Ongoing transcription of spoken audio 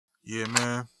Yeah,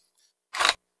 man.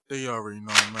 They already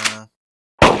know, man.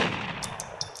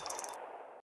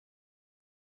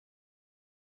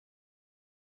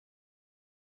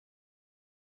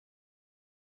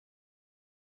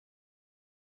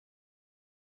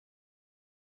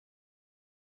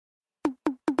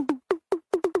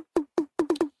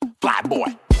 Fly boy.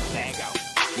 There you go.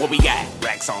 What we got?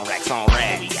 Racks on racks on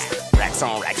racks. Racks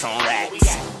on racks on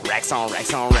racks. Racks on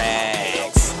racks on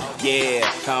racks.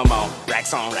 Yeah, come on.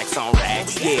 Racks on racks on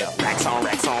racks. Yeah, racks on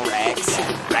racks on racks.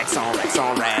 Racks on racks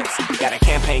on racks. Got a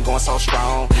campaign going so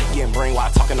strong. Getting brain while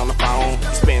talking on the phone.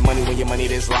 You spend money when your money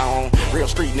this long. Real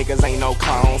street niggas ain't no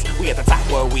clones. We at the top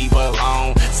where we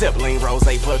belong. Sibling Rose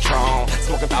Patron.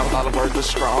 Smoking $1,000 worth of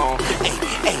strong.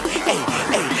 Ay.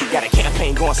 Got a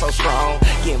campaign going so strong.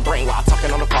 Getting brain while talking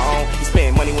on the phone. You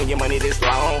spend money when your money this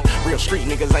long. Real street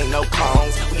niggas ain't no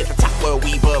clones. We at the top where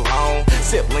we belong.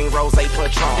 Sibling Rose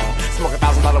Patron. Smoking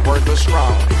 $1,000 worth of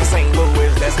strong. In St.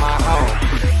 Louis, that's my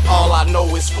home. All I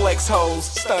know is flex hoes.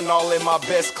 Stun all in my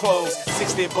best clothes.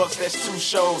 $60, that's 2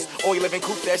 shows. Only living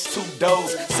coupe, that's 2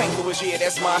 doors. St. Louis, yeah,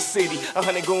 that's my city.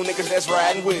 100 goon niggas that's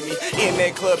riding with me. In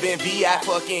that club in VI,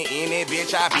 fucking in it,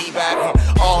 bitch, I be back.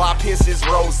 All I piss is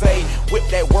rose. Whip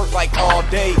that work like all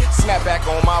day. Snap back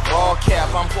on my ball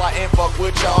cap. I'm flying, fuck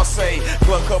what y'all say.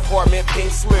 Glove compartment,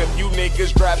 pink slip. You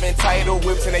niggas driving title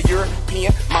whips in a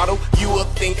European model. You would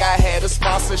think I had a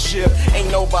sponsorship.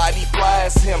 Ain't nobody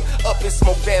flies him. Up and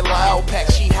smoke that loud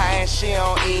pack. She high and she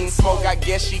don't eat smoke. I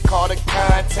guess she called a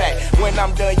contact. When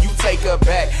I'm done, you take her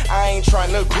back. I ain't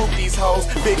trying to group these hoes.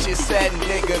 Bitches setting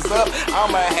niggas up.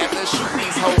 I'ma have to shoot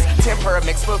these hoes. 10 per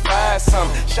mix for 5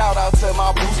 some. Shout out to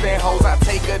my boosting hoes. I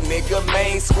take a nigga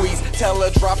main squeeze. Tell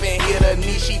her drop and hit her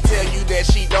knee. She tell you that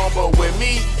she don't, but with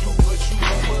me,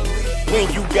 when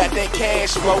you got that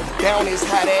cash flow, down is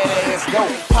how that ass go.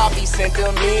 Poppy sent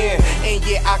them in, and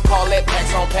yeah, I call that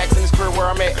packs on packs in this crib where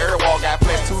I'm at. Airwall got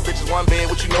flesh, 2 bitches, 1 bed.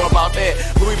 What you know about that?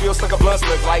 Louisville stuck a blunts,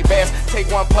 look like bass. Take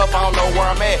 1 puff, I don't know where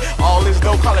I'm at. All this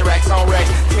dope, call it racks on racks.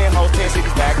 10 hoes, 10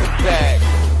 cities back to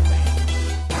back.